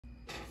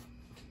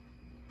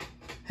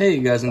Hey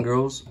guys and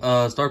girls,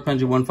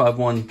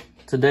 Starkpenji151.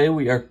 Today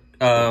we are,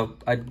 I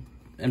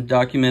am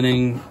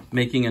documenting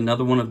making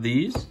another one of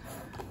these.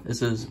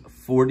 This is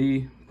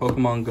 40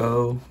 Pokemon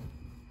Go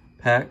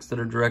packs that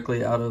are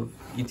directly out of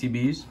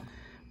ETBs.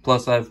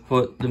 Plus I've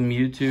put the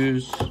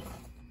Mewtwo's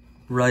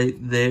right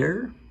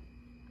there.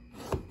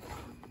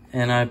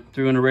 And I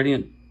threw in a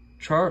Radiant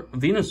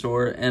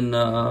Venusaur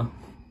and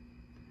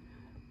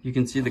you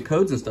can see the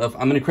codes and stuff.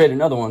 I'm gonna create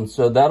another one.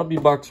 So that'll be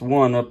box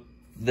 1 up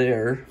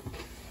there.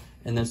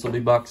 And this will be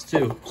box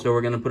 2. So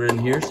we're gonna put it in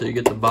here so you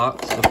get the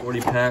box, the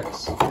 40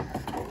 packs,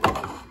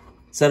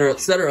 etc.,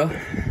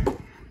 etc.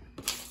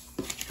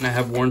 And I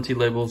have warranty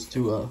labels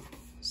to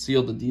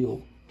seal the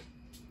deal,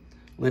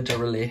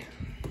 literally.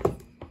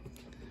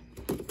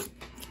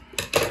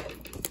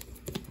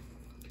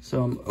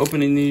 So I'm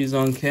opening these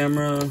on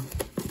camera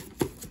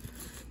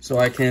so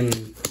I can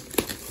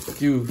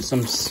get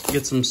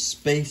some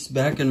space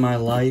back in my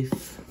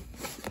life.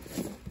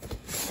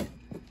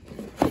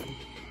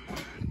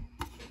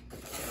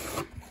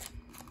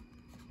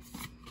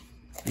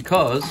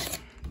 Because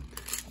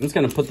I'm just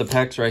gonna put the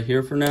packs right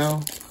here for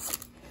now.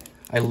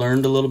 I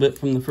learned a little bit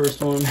from the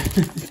first one.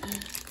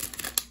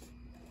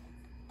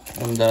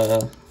 And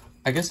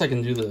I guess I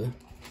can do the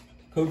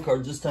code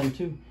cards this time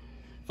too,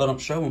 if I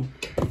don't show them.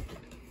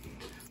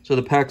 So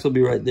the packs will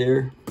be right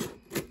there.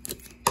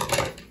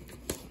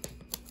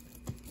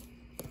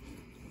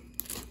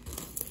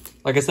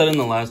 Like I said in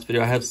the last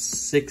video, I have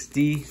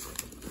 60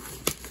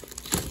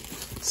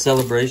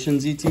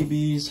 celebrations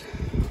ETBs.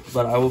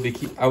 But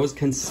I was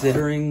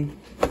considering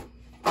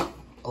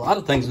a lot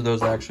of things with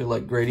those actually,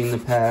 like grading the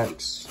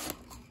packs,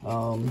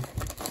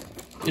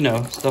 you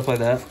know, stuff like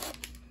that.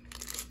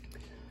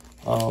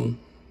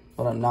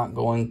 But I'm not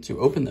going to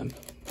open them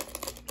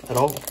at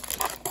all.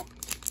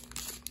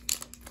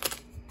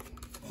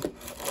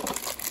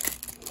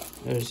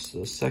 There's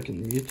the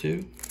second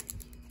Mewtwo.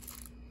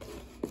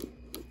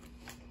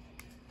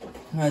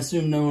 I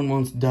assume no one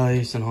wants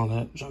dice and all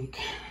that junk.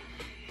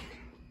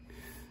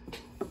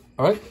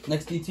 All right,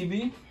 next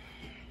ETB.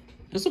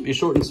 This will be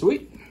short and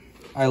sweet.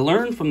 I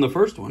learned from the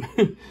first one.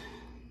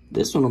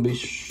 This one will be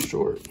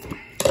short.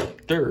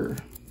 And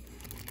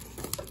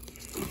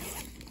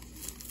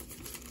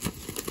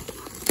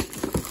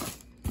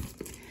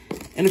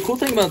the cool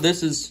thing about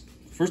this is,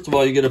 first of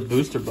all, you get a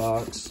booster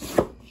box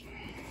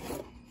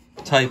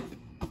type,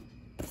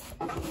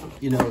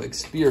 you know,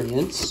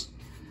 experience.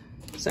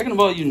 Second of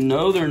all, you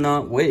know they're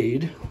not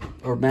weighed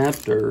or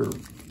mapped or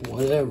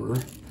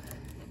whatever.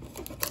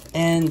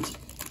 And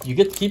you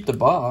get to keep the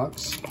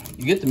box.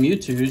 You get the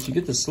Mewtwo's, you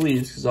get the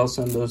sleeves, because I'll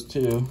send those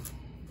too.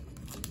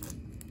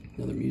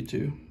 Another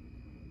Mewtwo.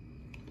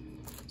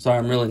 Sorry,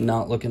 I'm really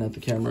not looking at the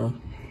camera.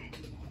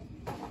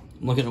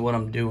 I'm looking at what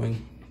I'm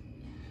doing.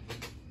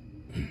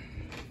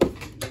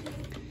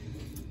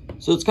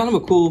 So it's kind of a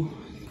cool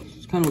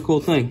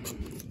thing.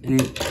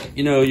 And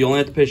you know, you only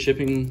have to pay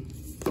shipping,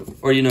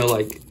 or you know,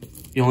 like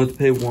you only have to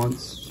pay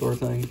once, sort of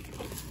thing.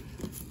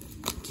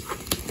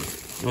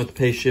 You don't have to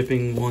pay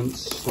shipping once,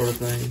 sort of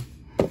thing,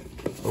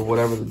 or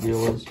whatever the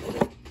deal is.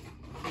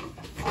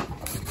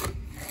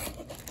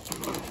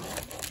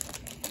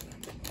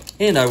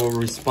 And I will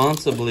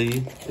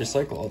responsibly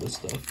recycle all this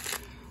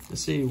stuff.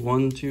 Let's see,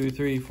 1, 2,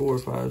 3, 4,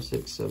 5,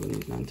 6, 7,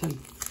 8, 9, 10.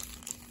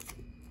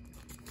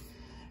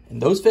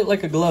 And those fit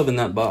like a glove in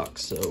that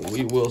box, so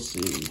we will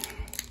see.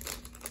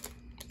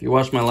 If you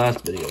watched my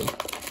last video,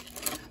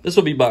 this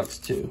will be box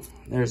 2.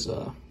 There's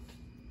that.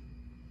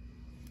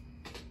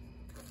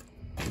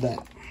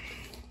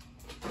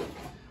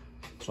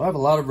 So I have a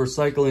lot of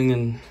recycling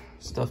and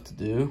stuff to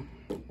do.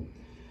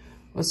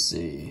 Let's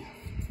see.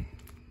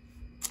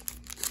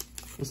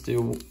 Let's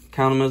do,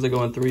 count them as I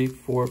go in 3,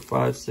 4,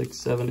 5, 6,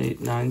 7,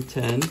 8, 9,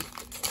 10.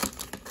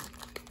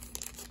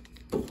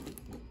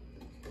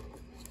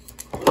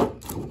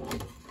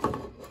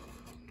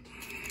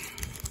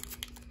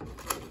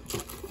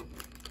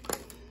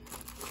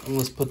 And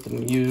let's put the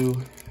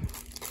Mewtwo's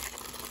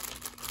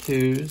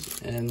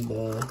and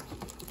the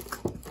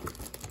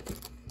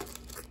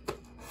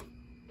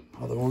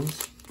other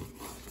ones.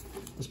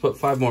 Let's put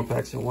 5 more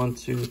packs in. 1,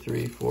 2,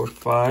 3, 4,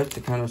 5 to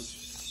kind of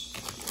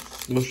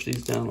smush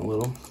these down a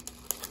little.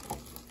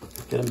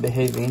 Get them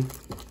behaving.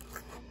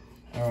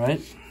 All right.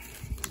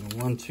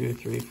 1, 2,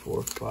 3,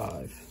 4,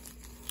 5.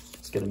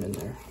 Let's get them in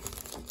there.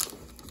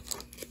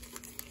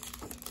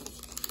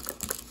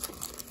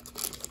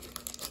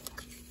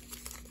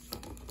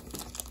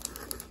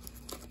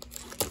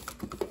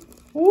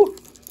 Woo!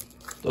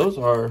 Those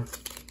are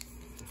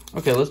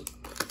okay. Let's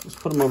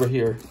put them over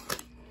here.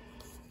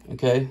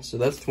 Okay, so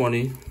that's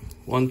 20.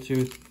 1,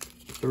 2,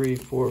 3,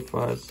 4,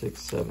 5,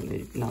 6, 7,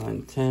 8,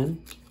 9,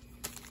 10.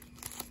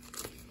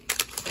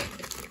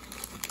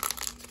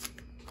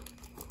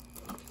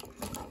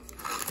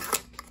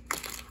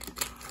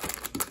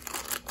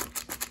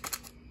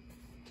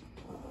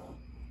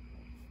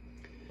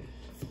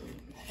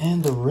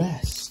 And the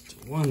rest.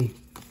 1,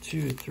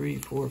 2, 3,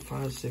 4,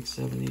 5, 6,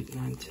 7, 8,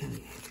 9,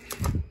 10.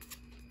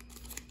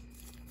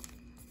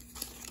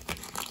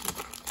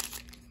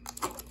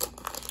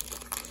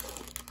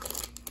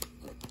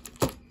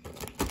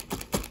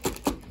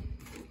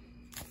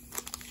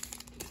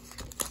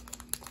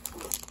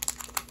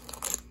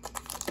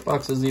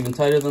 box is even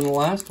tighter than the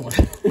last one.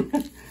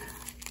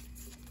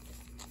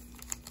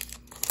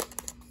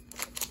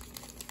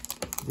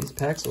 These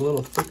packs a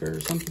little thicker or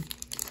something.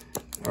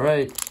 All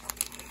right.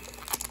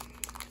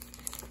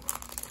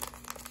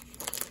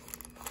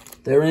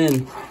 They're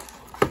in.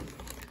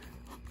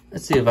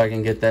 Let's see if I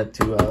can get that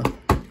to, is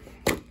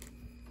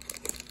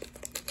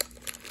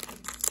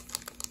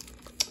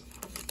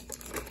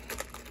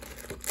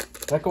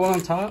that going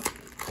on top?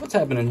 What's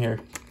happening here?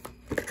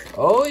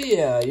 Oh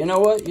yeah, you know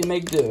what? You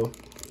make do.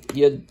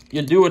 You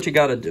do what you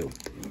gotta do.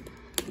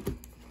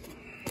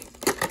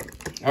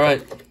 All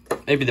right,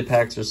 maybe the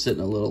packs are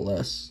sitting a little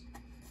less,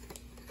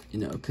 you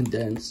know,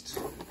 condensed,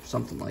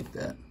 something like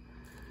that.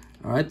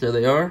 All right, there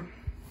they are.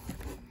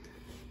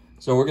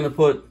 So we're gonna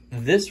put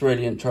this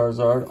Radiant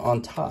Charizard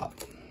on top.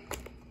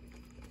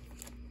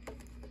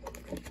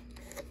 I'm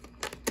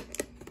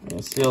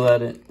gonna seal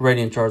that in.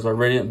 Radiant Charizard,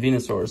 Radiant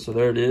Venusaur. So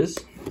there it is.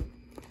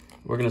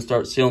 We're gonna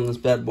start sealing this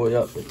bad boy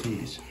up with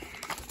these.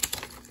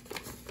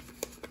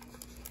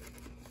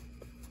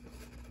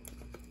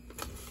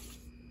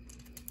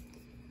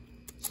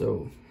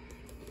 So,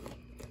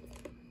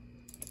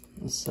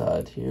 on the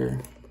side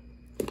here,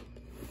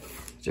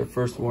 it's your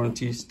first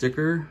warranty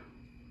sticker,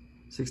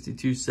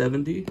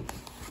 6270.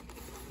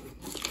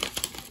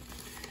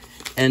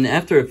 And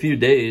after a few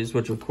days,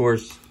 which of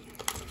course,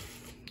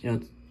 you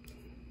know,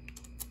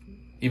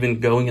 even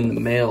going in the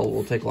mail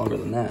will take longer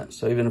than that.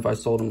 So even if I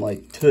sold them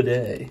like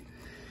today,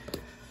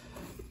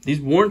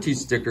 these warranty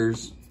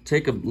stickers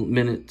take a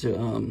minute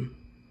to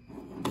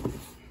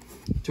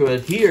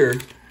adhere,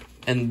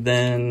 and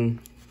then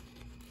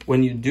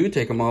when you do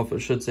take them off, it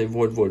should say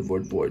void, void,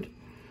 void, void,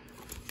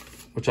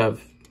 which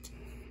I've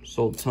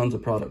sold tons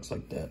of products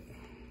like that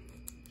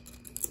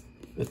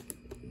with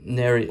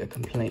nary a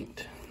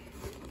complaint.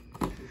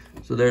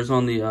 So there's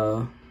on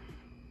the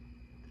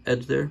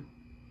edge there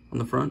on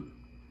the front,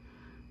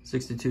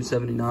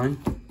 6279.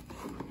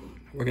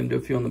 We're gonna do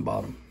a few on the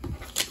bottom.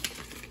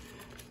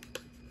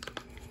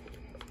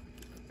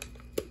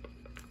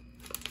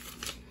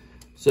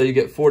 So you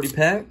get 40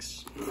 packs.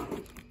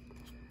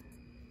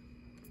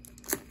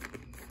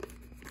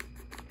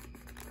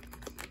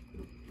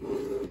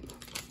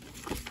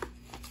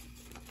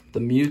 The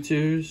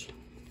Mewtwo's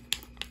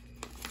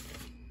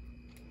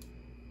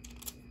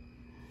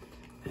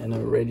and a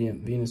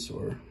Radiant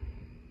Venusaur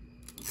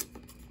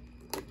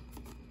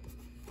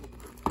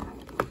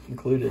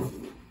included.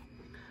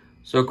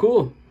 So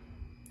cool.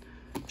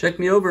 Check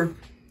me over.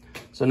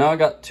 So now I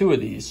got 2 of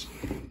these.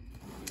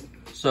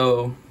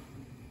 So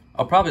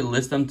I'll probably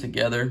list them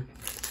together.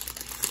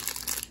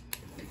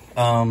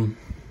 And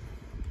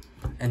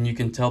you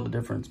can tell the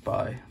difference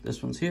by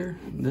this one's here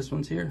and this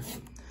one's here.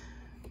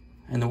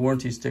 And the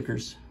warranty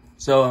stickers.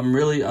 So I'm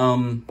really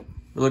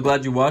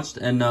glad you watched,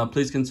 and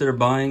please consider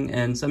buying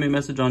and send me a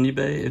message on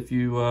eBay if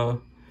you have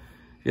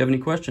any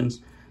questions.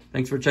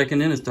 Thanks for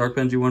checking in. It's Dark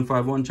Benji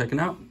 151 checking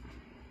out.